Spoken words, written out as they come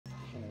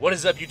What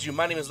is up, YouTube?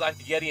 My name is Lock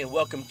the Yeti, and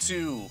welcome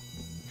to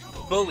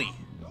Bully.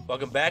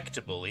 Welcome back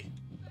to Bully.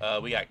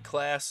 We got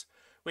class.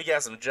 We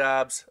got some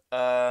jobs.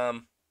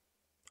 I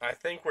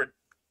think we're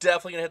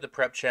definitely gonna hit the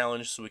prep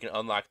challenge so we can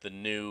unlock the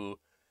new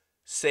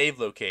save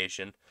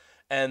location,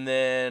 and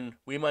then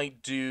we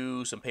might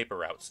do some paper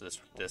routes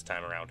this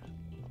time around.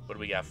 What do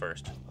we got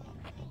first?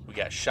 We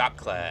got shop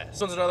class.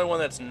 This one's another one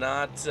that's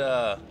not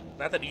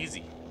that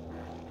easy.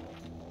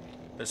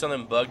 There's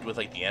something bugged with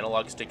like the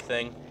analog stick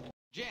thing.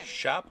 Jim,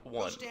 Shop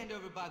 1. Stand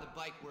over by the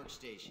bike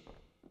workstation.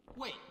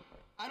 Wait,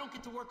 I don't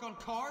get to work on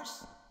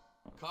cars?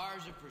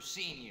 Cars are for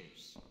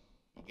seniors.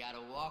 You gotta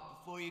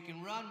walk before you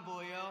can run,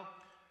 boyo.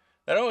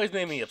 That always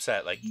made me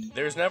upset. Like,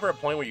 there's never a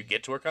point where you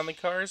get to work on the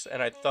cars,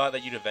 and I thought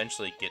that you'd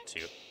eventually get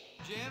to.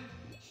 Jim?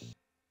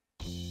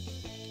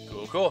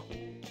 Cool.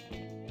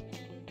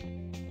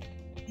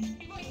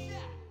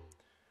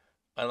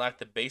 Unlock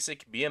the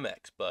basic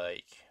BMX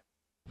bike.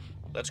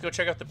 Let's go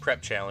check out the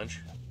prep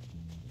challenge.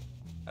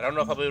 I don't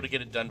know if I'll be able to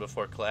get it done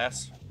before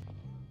class.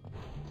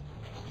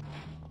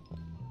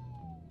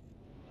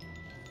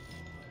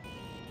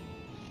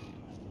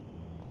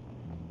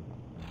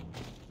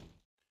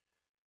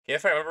 Yeah,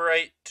 if I remember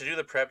right, to do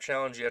the prep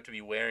challenge, you have to be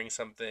wearing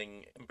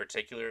something in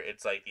particular.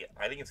 It's like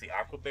I think it's the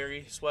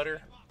aquaberry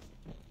sweater.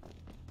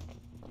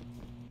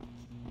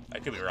 I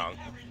could be wrong.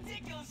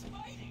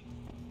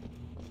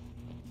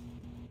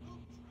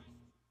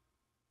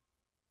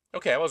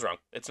 Okay, I was wrong.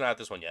 It's not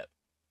this one yet.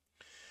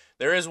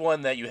 There is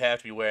one that you have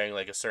to be wearing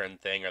like a certain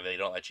thing or they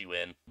don't let you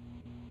in.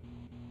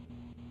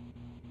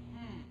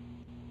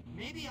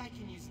 Maybe I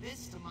can use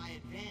this to my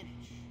advantage.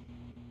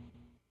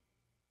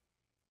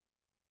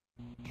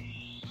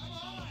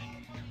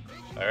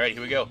 Alright,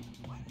 here we go.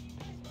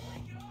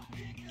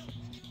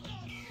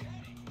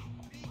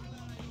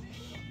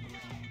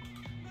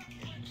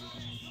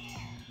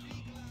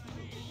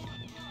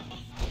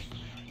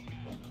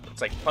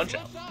 It's like Punch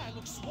Out.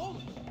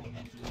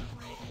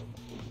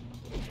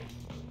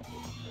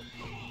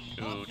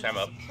 Ooh, time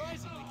up.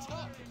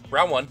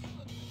 Round 1.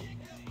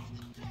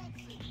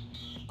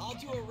 I'll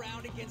do a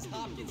round against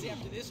Hopkins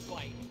after this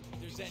fight,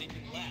 if there's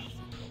anything left.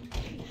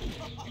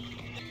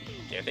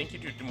 Yeah, I think you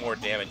do more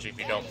damage if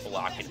you don't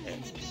block and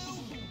hit.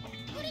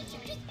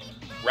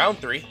 Round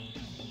 3.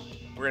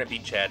 We're gonna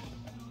beat Chad.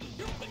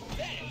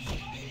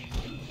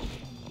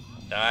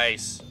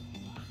 Nice.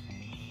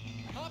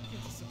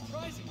 Hopkins is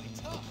surprisingly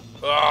tough.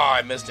 Oh,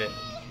 I missed it.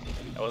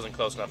 I wasn't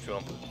close enough to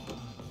him.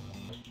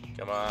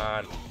 Come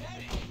on.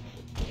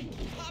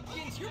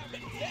 Hopkins, you're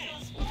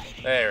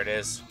pathetic. There it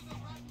is.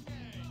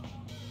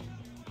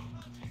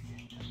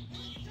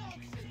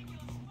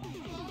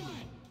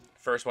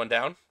 First one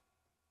down.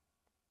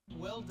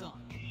 Well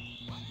done.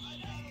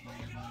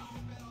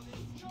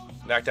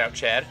 Knocked out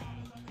Chad.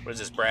 What is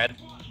this, Brad?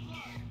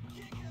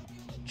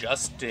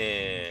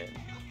 Justin.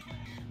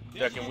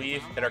 Duck and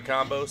weave. Hit our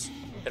combos.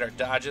 Hit our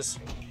dodges.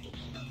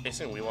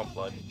 Basically, we want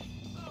blood.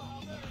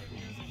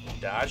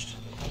 Dodged.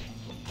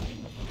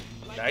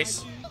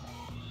 Nice.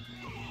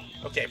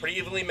 Okay, pretty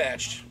evenly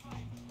matched.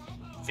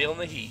 Feeling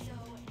the heat.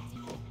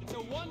 It's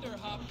a wonder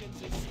Hopkins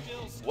is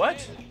still standing.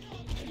 What?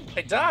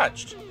 I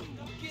dodged.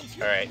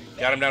 All right,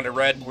 got him down to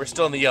red. We're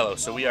still in the yellow,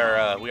 so we are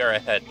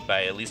ahead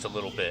by at least a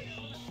little bit.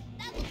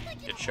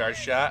 Good charge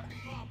shot.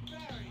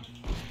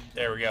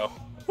 There we go.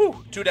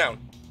 Whew, 2 down.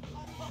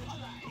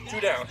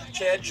 2 down.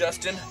 Chad,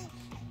 Justin.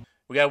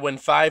 We gotta win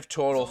 5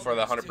 total for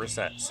the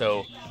 100%.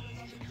 So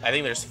I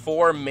think there's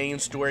 4 main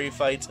story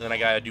fights, and then I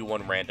gotta do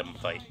 1 random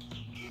fight.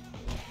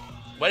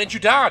 Why didn't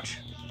you dodge?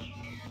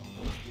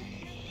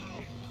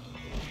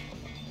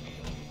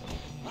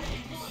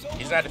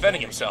 He's not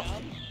defending himself.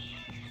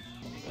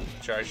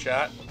 Charge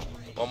shot.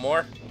 1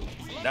 more.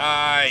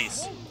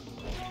 Nice.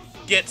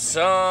 Get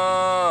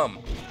some.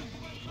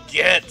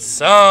 Get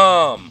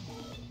some.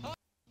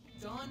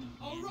 Done?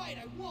 All right,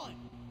 I won.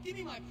 Give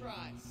me my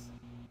prize.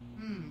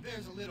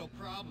 There's a little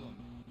problem.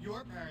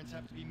 Your parents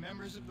have to be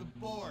members of the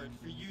board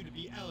for you to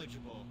be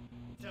eligible.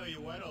 Tell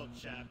you what, old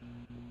chap.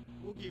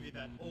 We'll give you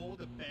that old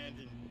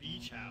abandoned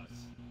beach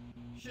house.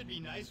 Should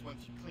be nice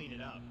once you clean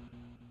it up.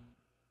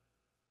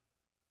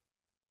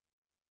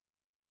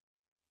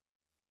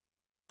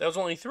 That was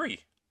only 3.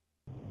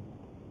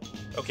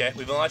 Okay,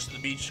 we've unlocked the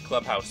beach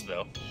clubhouse,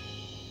 though.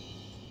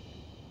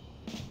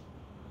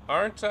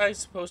 Aren't I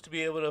supposed to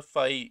be able to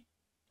fight?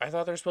 I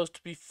thought there's supposed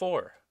to be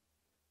 4.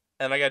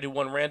 And I gotta do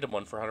 1 random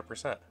one for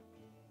 100%.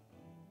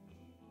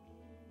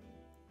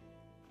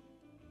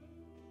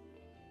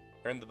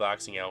 Earn the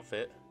boxing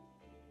outfit.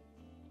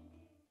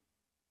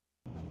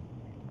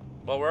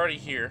 Well, we're already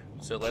here,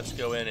 so let's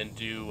go in and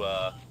do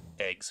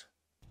eggs.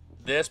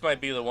 This might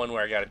be the one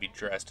where I gotta be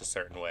dressed a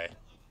certain way.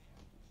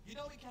 You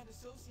know we can't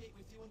associate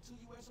with you until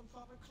you wear some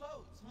proper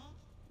clothes, huh?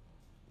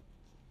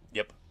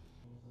 Yep.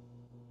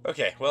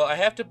 Okay, well, I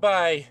have to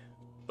buy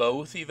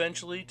both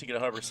eventually to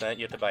get 100%.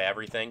 You have to buy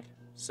everything.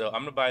 So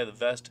I'm going to buy the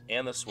vest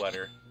and the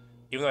sweater,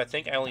 even though I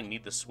think I only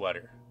need the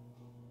sweater.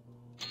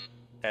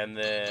 And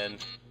then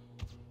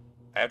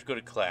I have to go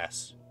to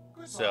class.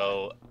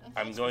 So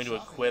I'm going to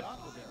equip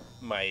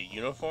my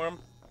uniform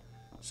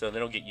so they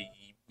don't get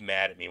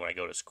mad at me when I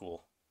go to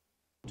school.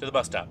 To the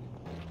bus stop.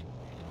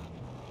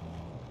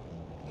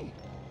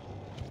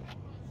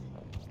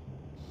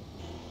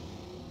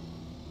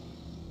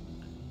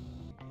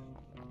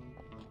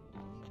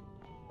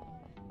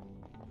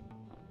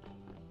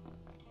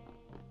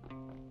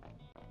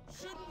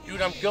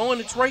 Dude, I'm going.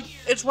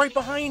 It's right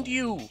behind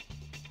you.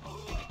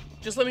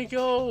 Just let me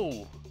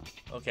go.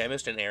 Okay, I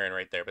missed an errand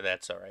right there, but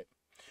that's all right.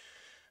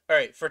 All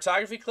right,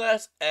 photography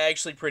class,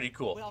 actually pretty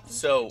cool.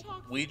 So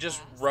we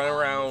just run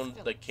around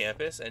the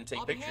campus and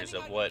take pictures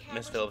of what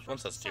Miss Phillips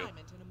wants us to.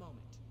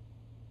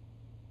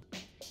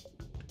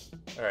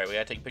 All right, we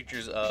gotta take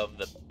pictures of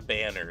the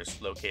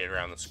banners located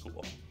around the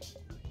school.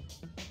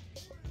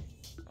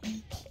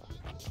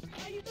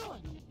 How you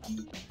doing?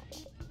 I'm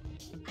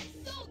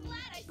so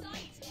glad I saw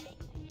you today.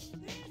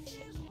 This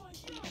is my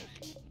show.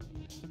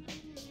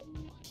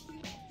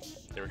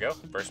 There we go,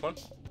 first one.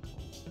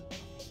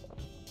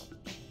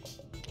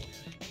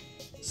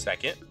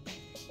 Second.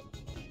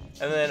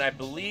 And then I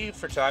believe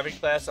photography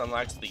class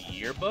unlocks the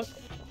yearbook,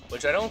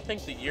 which I don't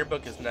think the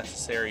yearbook is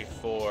necessary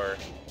for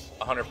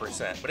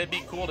 100%, but it'd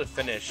be cool to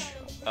finish.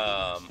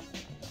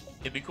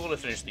 It'd be cool to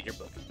finish the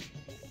yearbook.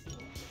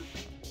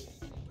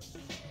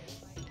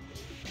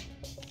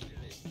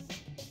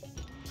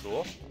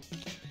 Cool.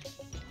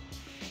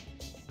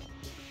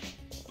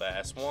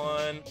 Last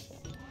one.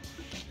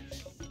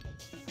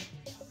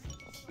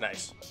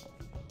 Nice.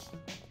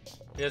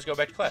 Let's go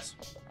back to class.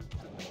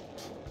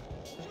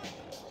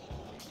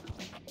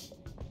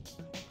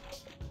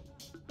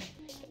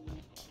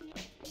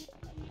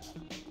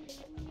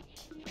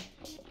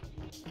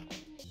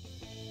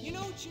 You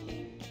know,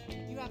 Jimmy,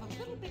 you have a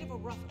little bit of a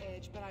rough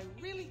edge, but I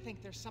really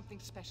think there's something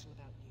special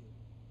about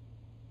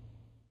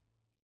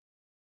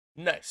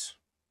you. Nice.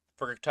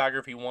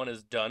 Photography 1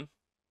 is done.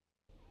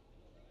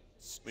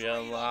 We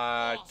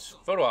unlocked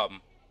photo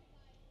album.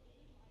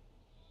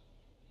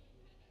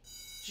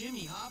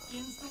 Jimmy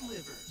Hopkins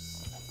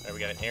delivers. Alright, we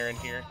got an errand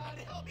here.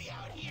 Help me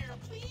out here,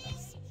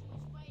 please.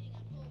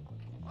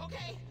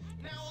 Okay,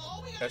 now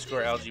all we gotta Escort do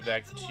is Algie get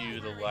back to to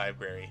the library.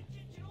 library.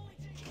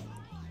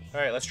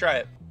 Alright, let's try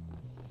it.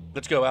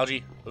 Let's go,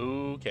 Algie.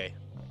 Okay.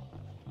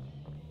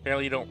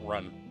 Apparently you don't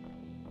run.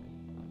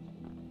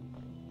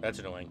 That's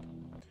annoying.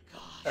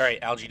 Alright,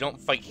 Algie, don't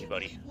fight me,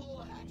 buddy.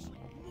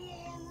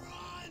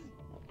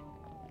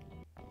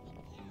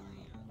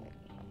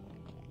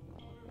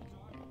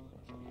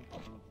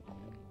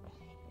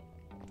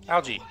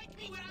 Algie.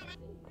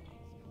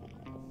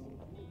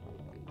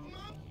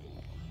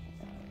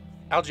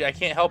 Algie, I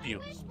can't help you.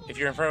 If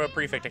you're in front of a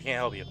prefect, I can't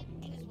help you.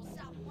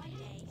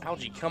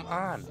 Algie, come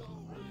on.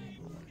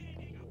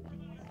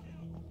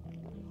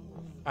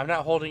 I'm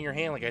not holding your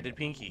hand like I did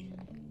Pinky.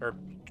 Or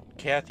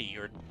Kathy,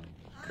 or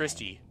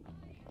Christy.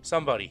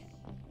 Somebody.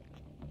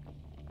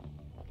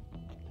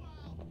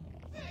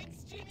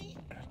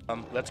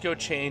 Let's go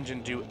change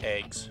and do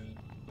eggs.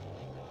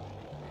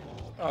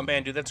 Oh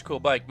man, dude, that's a cool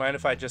bike. Mind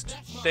if I just...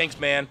 Thanks,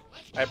 man.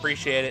 I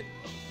appreciate it.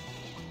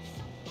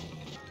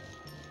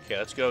 Okay,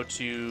 let's go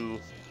to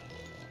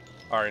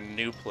our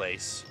new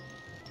place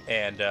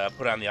and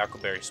put on the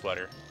Aquaberry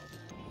sweater.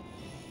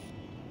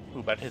 Ooh,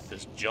 about to hit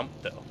this jump,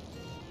 though.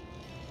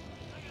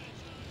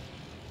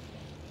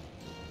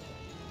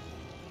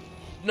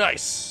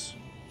 Nice!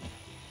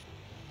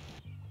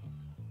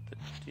 The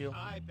deal.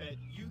 I bet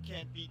you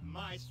can't beat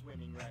my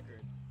swimming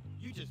record.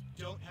 You just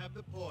don't have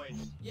the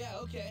poise. Yeah,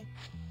 okay.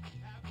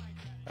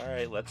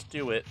 Alright, let's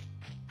do it.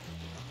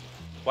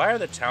 Why are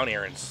the town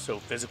errands so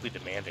physically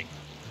demanding?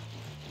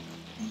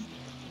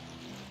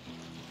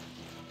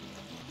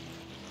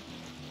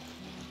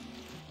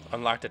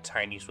 Unlocked a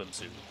tiny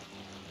swimsuit.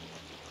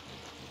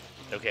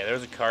 Okay,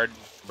 there's a card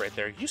right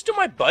there. You stole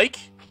my bike?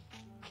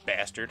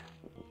 Bastard.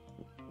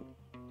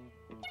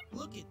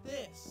 Look at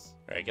this.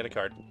 Alright, get a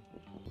card.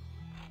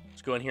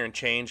 Let's go in here and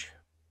change.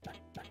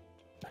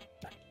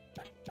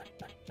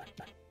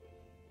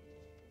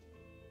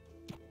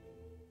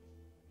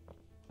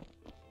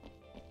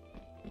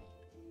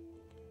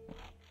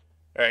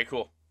 Alright,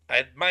 cool.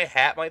 My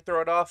hat might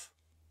throw it off,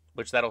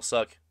 which that'll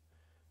suck.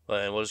 Well,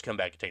 then we'll just come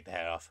back and take the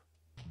hat off.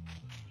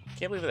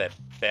 Can't believe that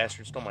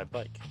bastard stole my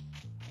bike.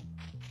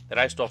 That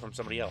I stole from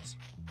somebody else.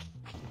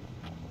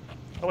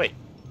 Oh, wait.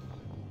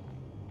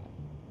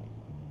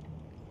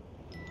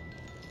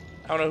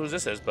 I don't know whose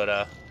this is,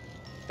 but,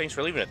 thanks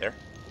for leaving it there.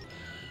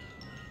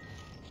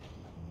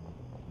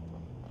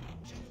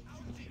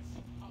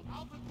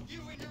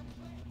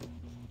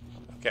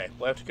 Okay,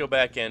 we'll have to go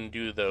back and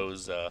do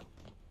those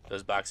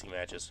boxing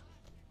matches.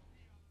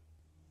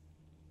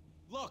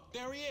 Look,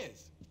 there he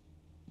is.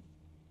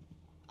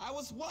 I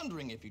was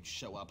wondering if you'd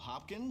show up,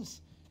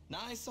 Hopkins.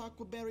 Nice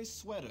Aquaberry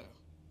sweater.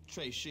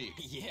 Très chic.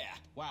 Yeah.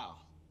 Wow,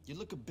 you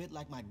look a bit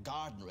like my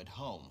gardener at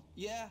home.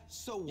 Yeah,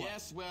 so what?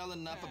 Yes, well,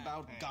 enough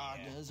about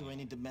gardeners or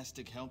any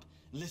domestic help.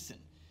 Listen,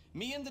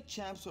 me and the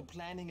champs were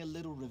planning a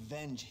little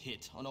revenge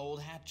hit on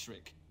old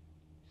Hat-Trick.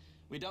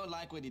 We don't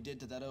like what he did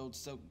to that old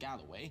Soap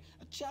Galloway.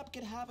 A chap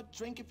could have a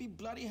drink if he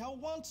bloody hell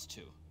wants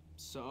to.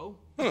 So?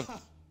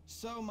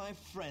 So, my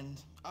friend,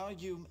 are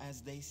you,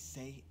 as they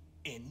say,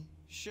 in?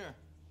 Sure.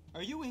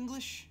 Are you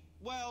English?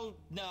 Well,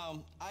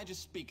 no, I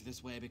just speak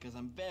this way because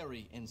I'm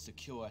very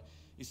insecure.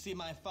 You see,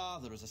 my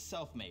father is a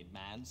self-made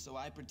man, so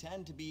I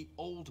pretend to be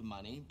old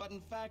money, but in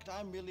fact,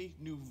 I'm really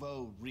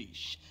nouveau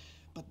riche.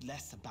 But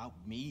less about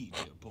me,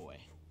 dear boy.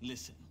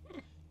 Listen,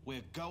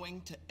 we're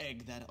going to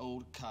egg that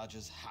old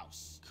codger's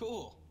house.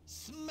 Cool.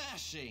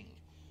 Smashing!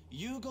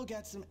 You go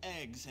get some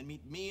eggs and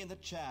meet me and the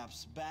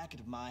chaps back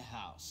at my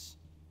house.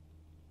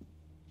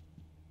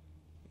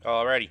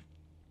 Alrighty.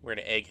 We're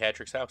gonna egg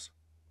Hattrick's house.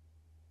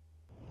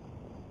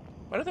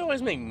 Why do they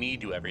always make me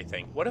do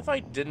everything? What if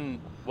I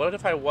didn't... What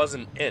if I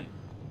wasn't in?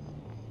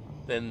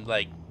 Then,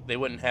 like, they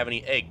wouldn't have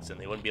any eggs and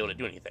they wouldn't be able to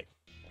do anything.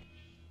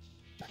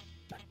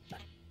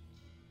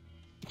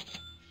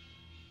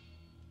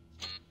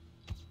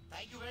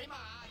 Thank you very much.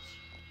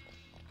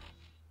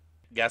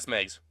 Got some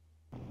eggs.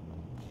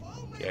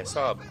 Yeah, I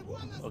saw...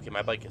 Okay,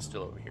 my bike is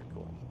still over here.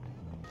 Cool.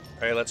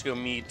 Alright, let's go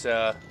meet...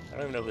 I don't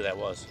even know who that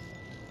was.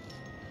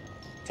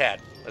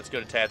 Tad. Let's go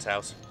to Tad's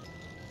house.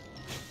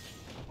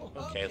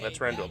 Okay, let's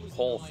run into a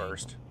pole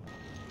first.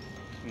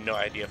 No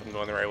idea if I'm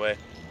going the right way.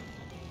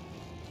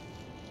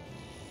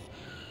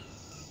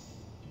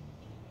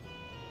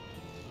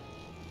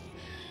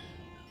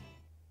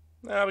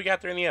 No, we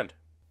got there in the end.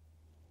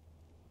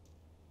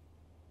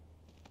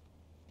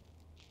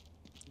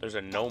 There's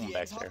a gnome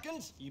back there.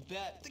 Hopkins? You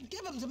bet. Then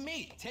give them to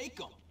me. Take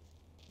them.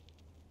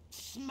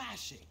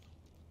 Smashing.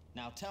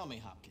 Now tell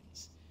me,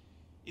 Hopkins,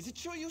 is it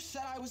true you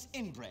said I was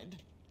inbred?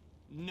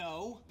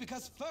 No,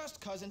 because first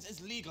cousins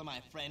is legal, my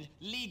friend.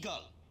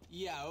 Legal.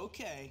 Yeah,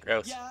 okay.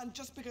 Gross. Yeah, and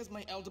just because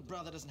my elder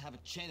brother doesn't have a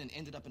chin and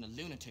ended up in a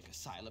lunatic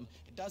asylum,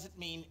 it doesn't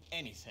mean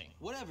anything.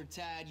 Whatever,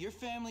 Tad. Your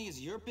family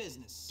is your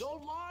business.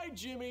 Don't lie,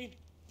 Jimmy.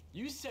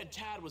 You said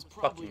Tad was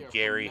probably Fucking a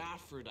Gary.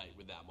 hermaphrodite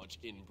with that much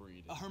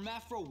inbreeding. A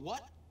hermaphro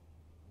what?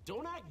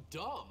 Don't act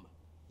dumb.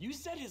 You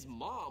said his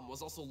mom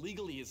was also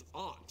legally his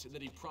aunt and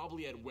that he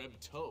probably had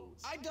webbed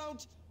toes. I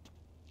don't...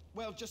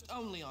 Well, just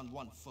only on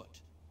one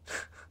foot.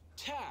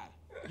 Tad,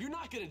 you're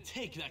not gonna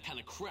take that kind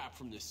of crap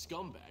from this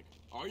scumbag,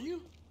 are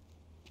you?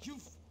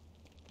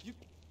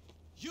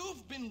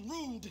 You've been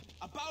rude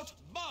about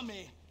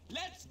Mommy.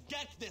 Let's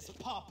get this,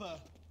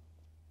 Papa.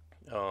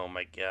 Oh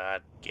my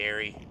god,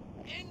 Gary.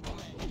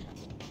 Inbred.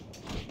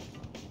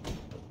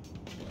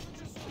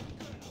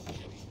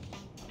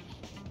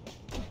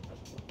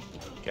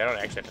 Okay, I don't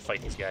actually have to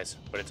fight these guys,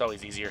 but it's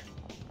always easier.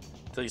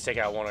 Until you take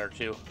out one or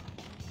two.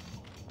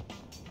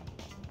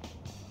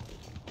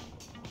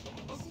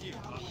 Here,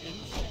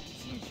 Hopkins.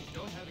 Seems you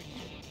don't have a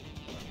key.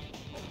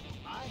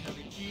 I have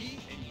a key,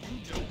 and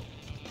you don't.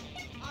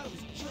 I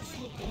was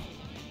just looking.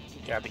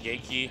 Got the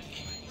gate key.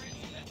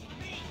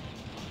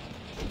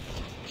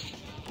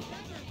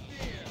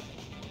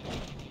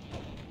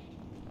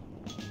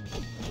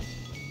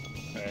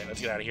 Alright, let's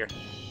get out of here.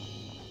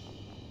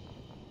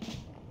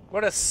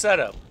 What a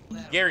setup.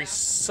 Gary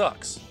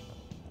sucks.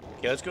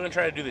 Okay, let's go and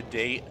try to do the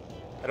date.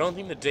 I don't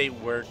think the date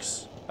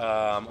works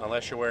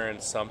unless you're wearing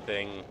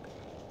something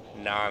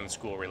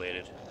non-school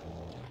related.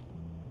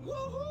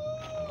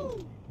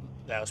 Woohoo!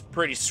 That was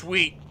pretty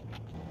sweet.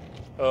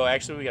 Oh,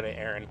 actually, we got an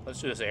errand.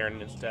 Let's do this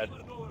errand instead.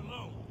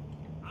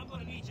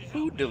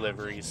 Food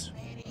deliveries.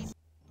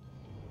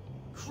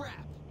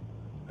 Crap.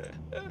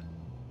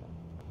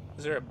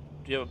 Is there a...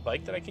 Do you have a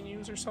bike that I can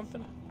use or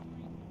something?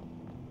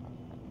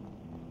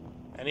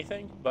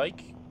 Anything?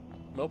 Bike?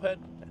 Moped?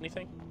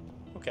 Anything?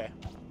 Okay.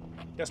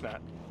 Guess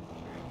not.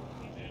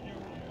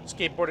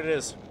 Skateboard it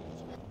is.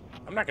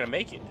 I'm not gonna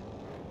make it.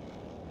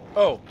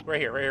 Oh, right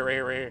here, right here, right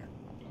here, right here.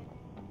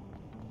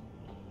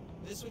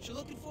 This what you're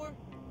looking for?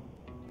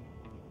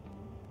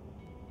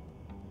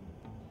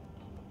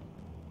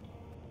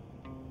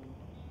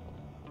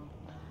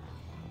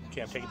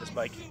 Okay, I'm taking this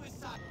bike.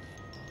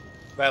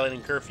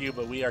 Violating curfew,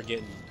 but we are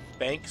getting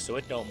banked, so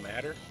it don't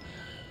matter.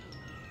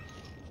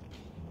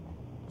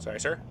 Sorry,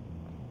 sir.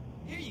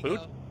 Here you Food?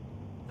 go.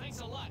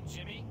 Thanks a lot,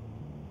 Jimmy.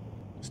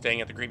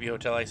 Staying at the creepy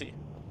hotel, I see.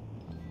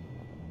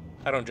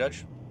 I don't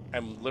judge.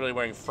 I'm literally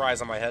wearing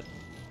fries on my head.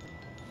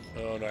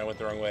 Oh no, I went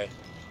the wrong way.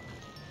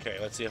 Okay,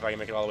 let's see if I can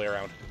make it all the way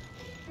around.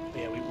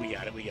 Yeah, we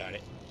got it, we got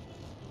it.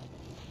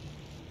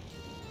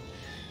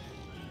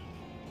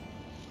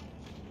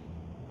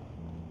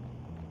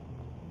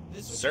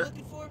 This what Sir? you're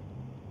looking for?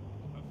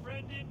 A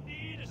friend in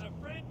need is a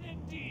friend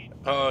indeed.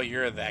 Oh,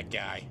 you're that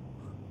guy.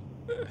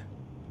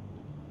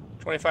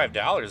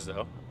 $25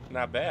 though,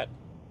 not bad.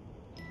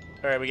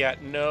 All right, we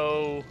got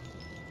no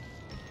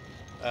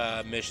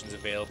missions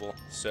available,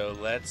 so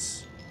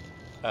let's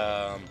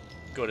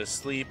go to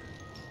sleep,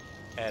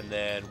 and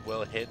then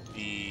we'll hit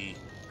the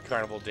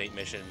carnival date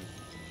mission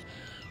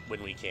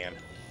when we can.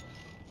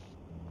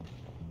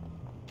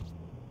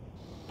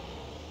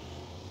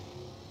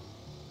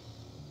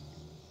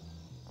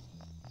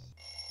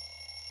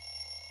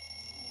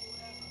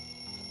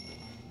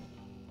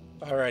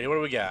 Alrighty, what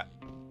do we got?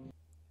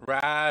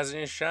 Rise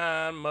and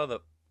shine, mother.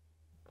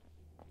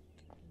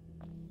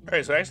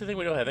 Alright, so I actually think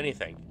we don't have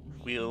anything.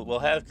 We'll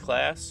have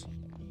class,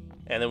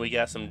 and then we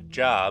got some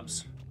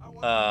jobs,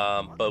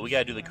 But we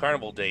gotta do the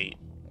carnival date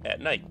at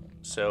night.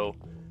 So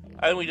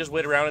I think we just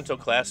wait around until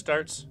class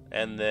starts,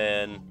 and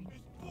then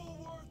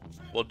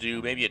we'll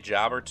do maybe a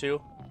job or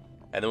two,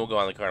 and then we'll go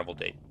on the carnival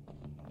date.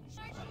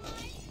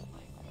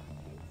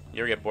 You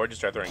ever get bored,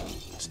 just start throwing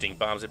stink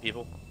bombs at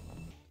people?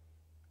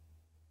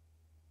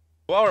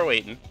 While we're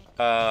waiting,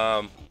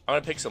 I'm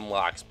gonna pick some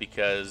locks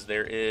because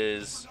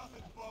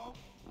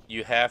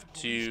you have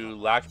to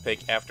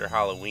lockpick after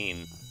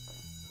Halloween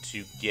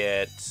to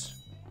get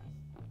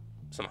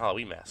some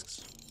Halloween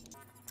masks.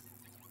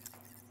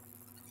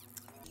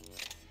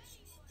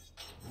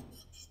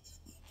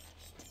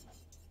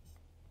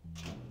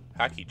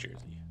 Hockey jersey.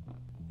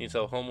 Needs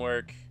help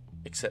homework,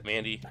 except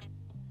Mandy.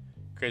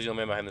 Crazy old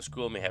man behind the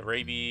school may have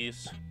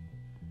rabies.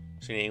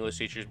 Seen English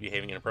teachers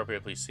behaving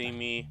inappropriately, please see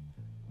me.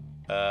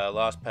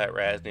 Lost pet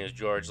rat, name is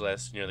George,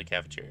 last near the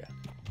cafeteria.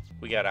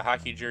 We got a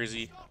hockey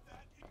jersey.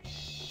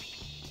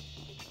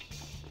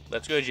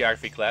 Let's go to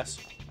geography class.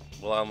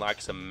 We'll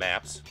unlock some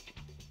maps.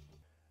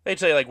 They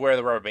tell you like where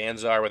the rubber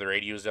bands are, where the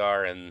radios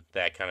are, and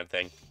that kind of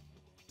thing.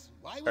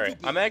 Alright,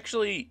 I'm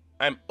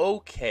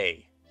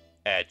okay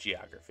at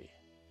geography.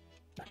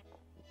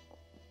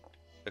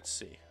 Let's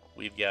see.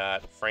 We've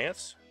got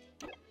France.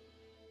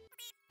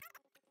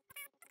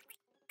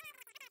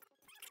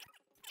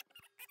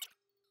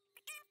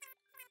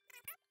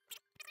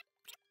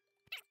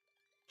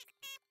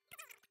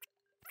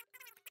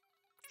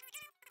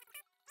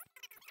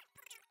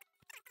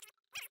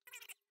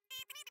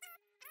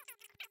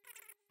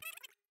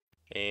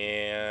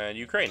 And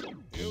Ukraine.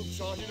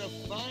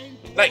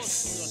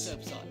 Nice!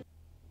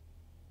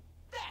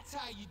 That's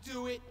how you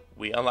do it.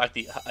 We unlocked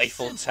the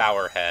Eiffel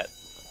Tower hat.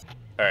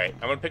 Alright,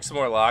 I'm gonna pick some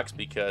more locks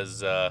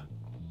because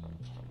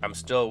I'm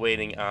still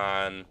waiting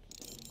on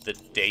the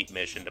date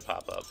mission to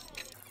pop up.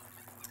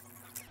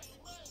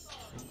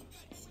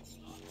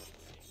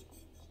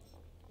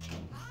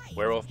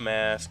 Werewolf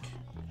mask.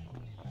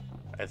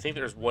 I think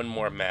there's one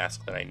more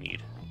mask that I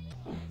need.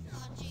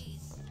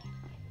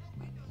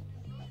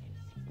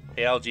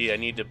 Hey LG, I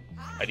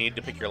need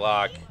to pick your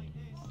lock.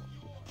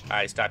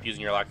 I stopped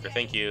using your locker,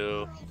 thank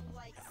you.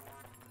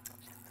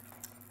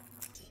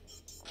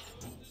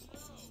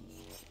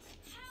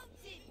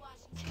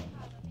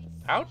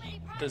 How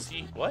does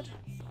he, what?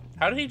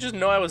 How did he just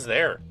know I was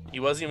there? He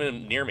wasn't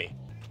even near me.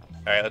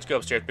 Alright, let's go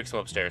upstairs, pick some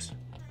upstairs.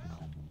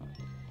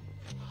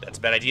 That's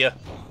a bad idea.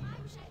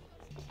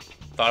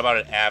 Thought about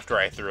it after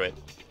I threw it.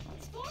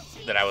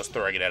 That I was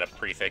throwing it at a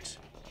prefix.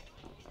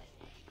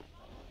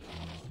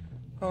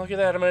 Oh, look at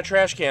that, I'm in a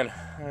trash can.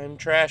 I'm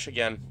trash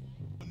again.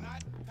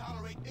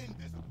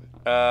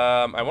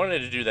 I wanted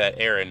to do that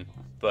errand,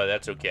 but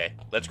that's okay.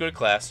 Let's go to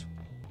class.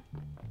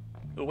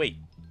 Oh, wait.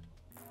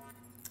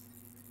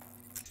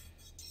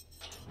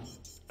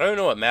 I don't even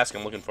know what mask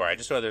I'm looking for. I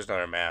just know there's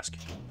another mask.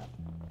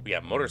 We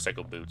got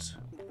motorcycle boots.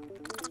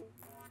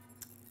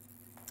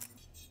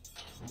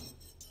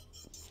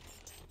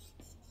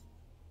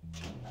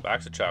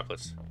 Box of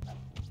chocolates.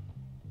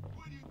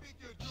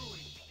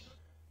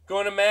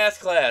 Going to math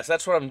class.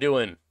 That's what I'm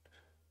doing.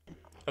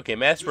 Okay,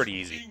 math's pretty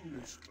easy.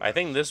 I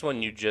think this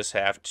one you just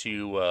have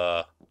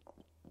to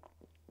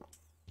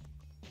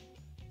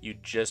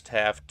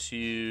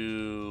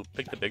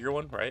pick the bigger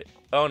one, right?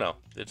 Oh no,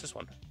 it's this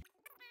one.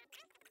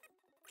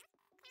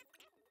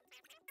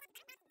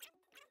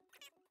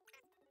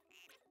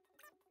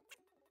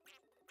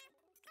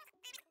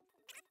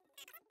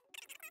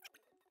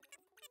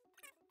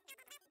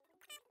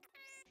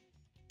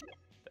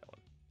 That one.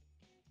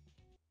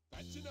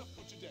 That's enough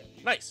for today.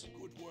 Nice.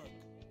 Good work.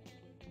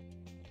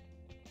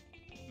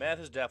 Math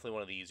is definitely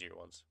one of the easier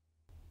ones.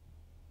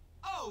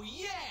 Oh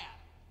yeah.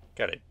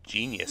 Got a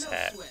genius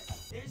hat.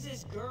 There's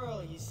this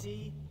girl, you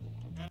see,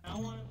 and I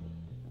want to...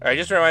 Alright,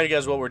 just to remind you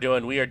guys what we're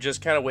doing, we are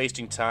just kind of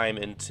wasting time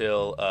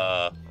until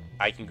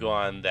I can go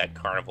on that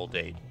carnival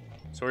date.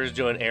 So we're just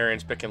doing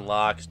errands, picking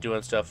locks,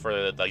 doing stuff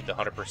for like the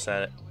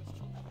 100%,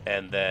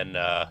 and then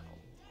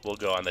we'll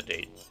go on the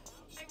date.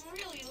 I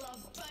really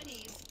love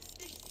bunnies.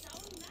 They're so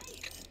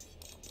nice.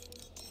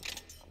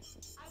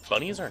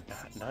 Bunnies are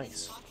not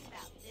nice. Talk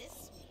about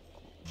this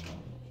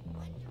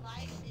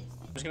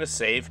I'm just going to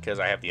save because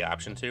I have the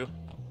option to.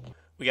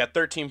 We got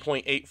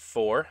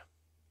 13.84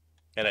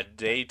 and a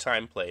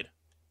daytime played.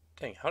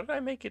 Dang, how did I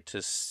make it to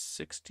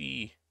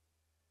 69%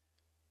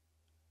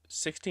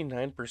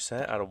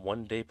 out of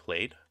 1 day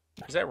played?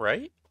 Is that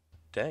right?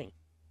 Dang,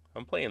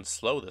 I'm playing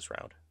slow this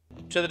round.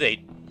 To the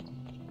date.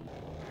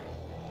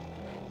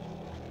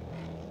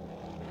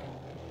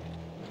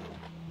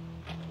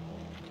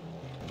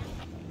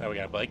 Now we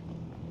got a bike.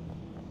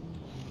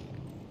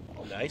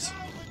 Nice.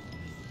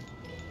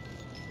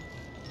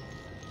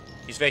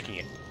 He's faking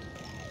it.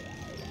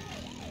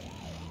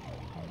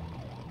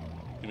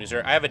 Excuse me,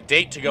 sir. I have a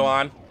date to go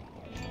on.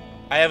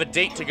 I have a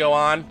date to go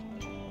on.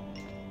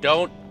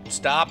 Don't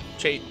stop.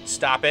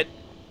 Stop it.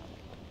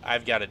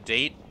 I've got a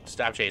date.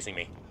 Stop chasing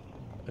me.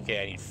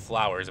 Okay, I need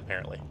flowers,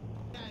 apparently.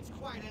 That's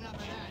quite enough of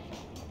that.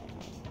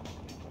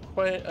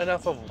 Quite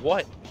enough of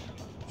what?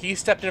 He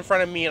stepped in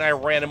front of me and I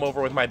ran him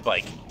over with my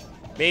bike.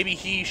 Maybe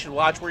he should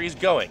watch where he's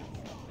going.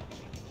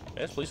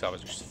 This police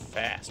officer's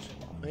fast.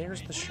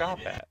 Where's the shop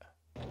at?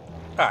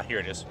 Ah, here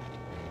it is.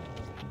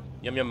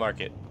 Yum Yum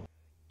Market.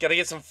 Gotta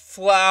get some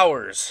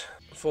flowers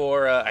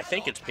for, I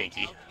think it's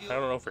Pinky. I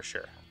don't know for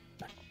sure.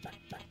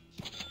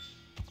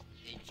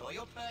 Enjoy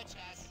your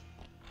purchase.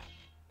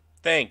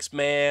 Thanks,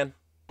 man.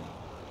 I'm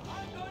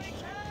gonna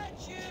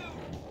catch you.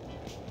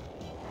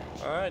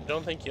 I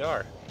don't think you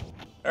are.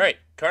 Alright,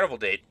 carnival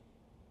date.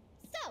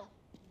 So,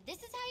 this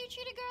is how you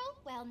treat a girl?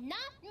 Well, not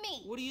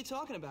me. What are you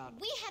talking about?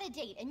 We had a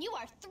date, and you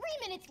are 3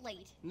 minutes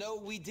late. No,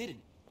 we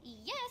didn't.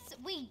 Yes,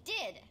 we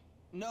did.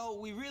 No,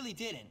 we really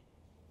didn't.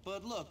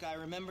 But look, I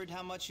remembered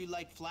how much you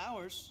like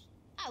flowers.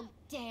 Oh,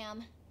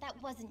 damn.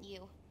 That wasn't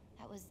you.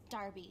 That was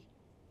Darby.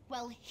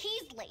 Well,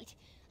 he's late.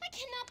 I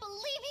cannot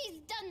believe he's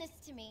done this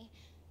to me.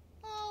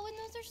 Oh, and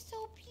those are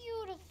so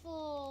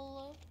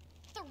beautiful.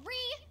 3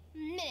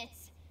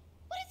 minutes.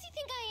 What does he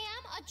think I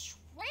am? A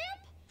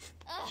tramp?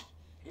 Ugh.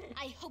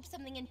 I hope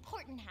something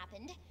important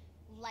happened.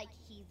 Like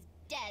he's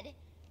dead.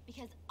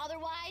 Because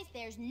otherwise,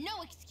 there's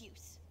no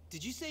excuse.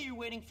 Did you say you're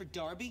waiting for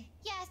Darby?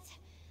 Yes,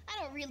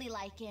 I don't really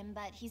like him,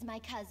 but he's my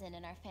cousin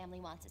and our family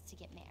wants us to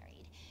get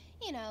married.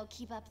 You know,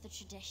 keep up the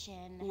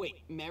tradition.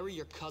 Wait, marry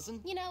your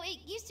cousin? You know, it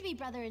used to be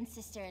brother and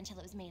sister until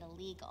it was made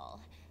illegal.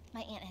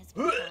 My aunt has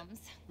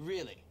qualms.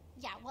 Really?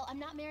 Yeah, well, I'm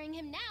not marrying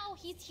him now.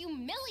 He's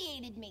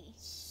humiliated me.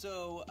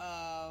 So,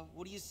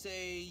 what do you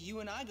say you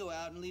and I go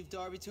out and leave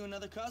Darby to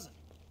another cousin?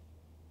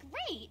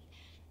 Great.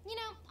 You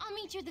know, I'll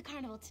meet you at the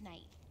carnival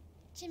tonight.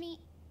 Jimmy,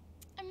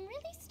 I'm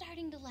really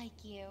starting to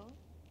like you.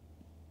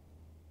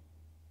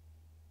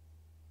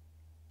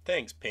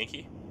 Thanks,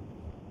 Pinky.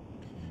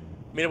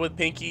 Meet up with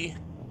Pinky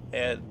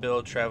at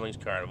Bill Traveling's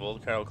Carnival.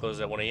 The carnival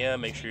closes at 1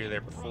 a.m. Make sure you're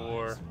there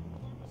before.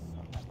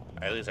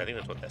 At least I think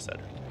that's what that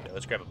said. Yeah,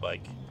 let's grab a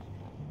bike.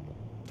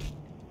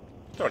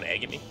 Throw an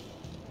egg at me.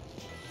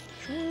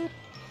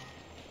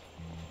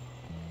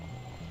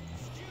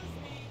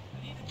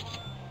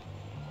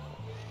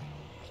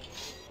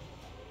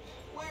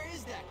 Where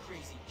is that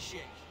crazy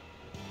chick?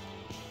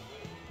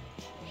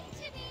 Hey,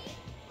 Jimmy.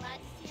 Glad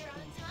to see you're on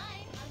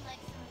time,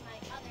 unlike some of my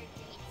other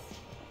dates.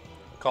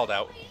 Called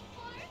out. Waiting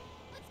for?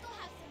 Let's go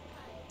have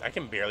some fun. I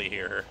can barely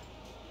hear her.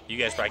 You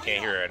guys probably can't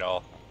hear her at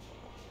all.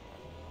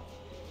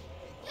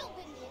 You'll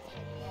win the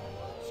entire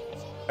won't you,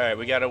 Jimmy? Alright,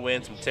 we gotta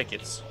win some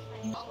tickets.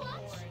 I'll watch.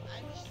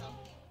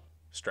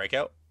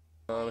 Strikeout.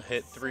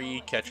 Hit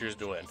 3 catchers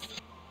to win.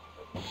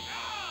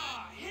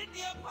 Ah! Hit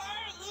the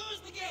umpire,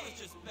 lose the game.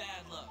 It's just bad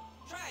luck.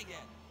 Try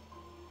again.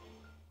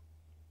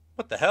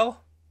 What the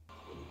hell?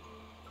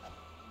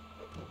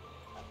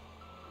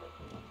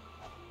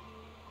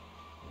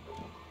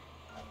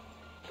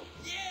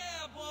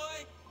 Yeah,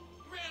 boy!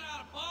 You ran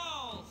out of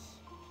balls!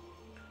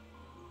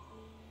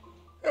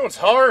 That one's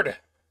hard. Isn't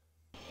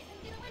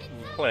gonna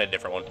win it Playing a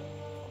different one. so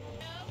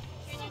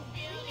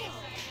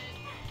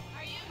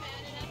Are you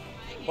man enough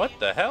for my What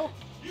the hell?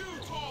 You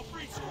tall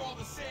freaks are all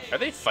the same! Are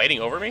they fighting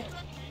over me?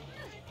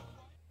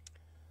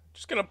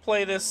 Just gonna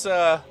play this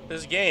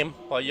this game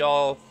while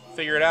y'all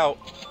figure it out.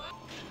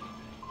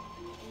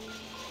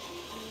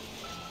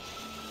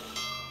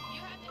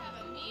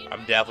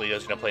 I'm definitely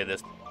just gonna play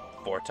this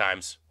 4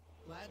 times.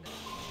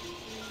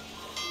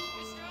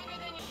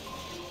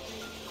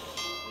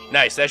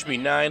 Nice, that should be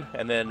 9,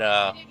 and then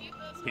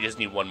we just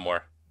need 1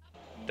 more.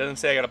 Doesn't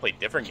say I gotta play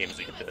different games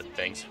to get the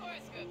things.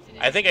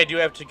 I think I do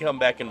have to come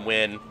back and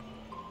win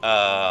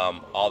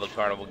all the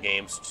carnival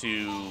games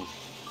to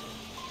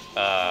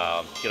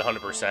get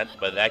 100%,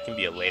 but that can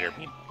be a later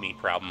me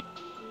problem.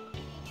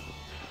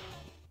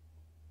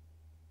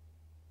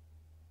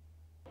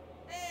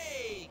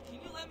 Hey, can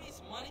you lend me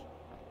some money?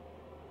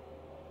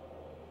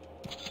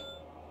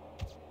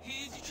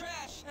 Here's your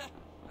trash.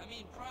 I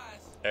mean,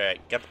 prize.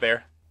 Alright, got the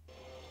bear.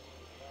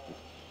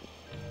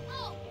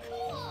 Oh,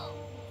 cool!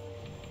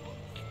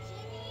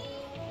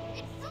 Jimmy,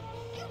 it's so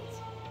cute.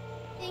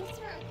 Thanks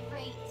for a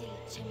great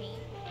date, Jimmy.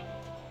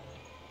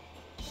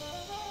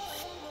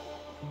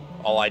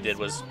 All I did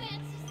was Romance is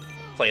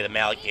so play the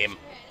Malik game,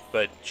 dangerous.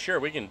 but sure,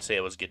 we can say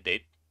it was a good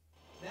date.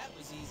 That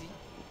was easy.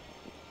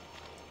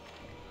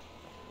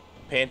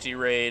 Panty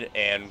raid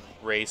and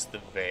race the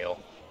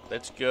veil.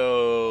 Let's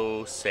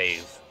go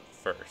save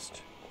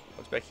first.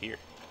 What's back here?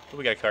 Oh,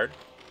 we got a card.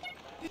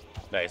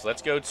 Nice.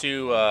 Let's go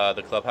to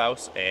the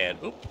clubhouse and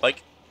oop,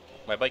 bike.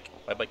 My bike.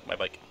 My bike. My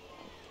bike.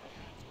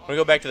 I'm gonna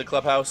go back to the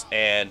clubhouse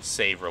and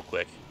save real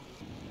quick.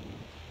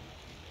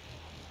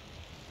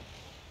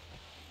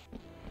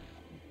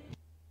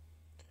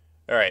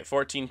 All right,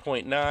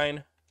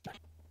 14.9,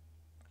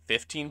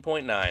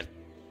 15.9.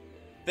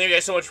 Thank you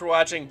guys so much for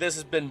watching. This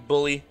has been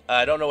Bully.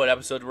 I don't know what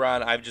episode we're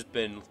on. I've just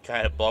been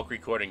kind of bulk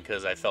recording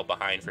because I fell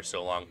behind for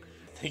so long.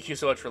 Thank you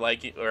so much for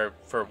liking or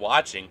for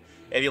watching.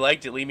 If you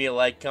liked it, leave me a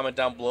like, comment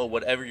down below,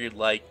 whatever you'd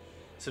like.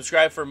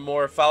 Subscribe for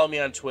more. Follow me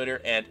on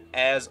Twitter, and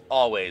as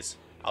always,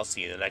 I'll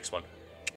see you in the next one.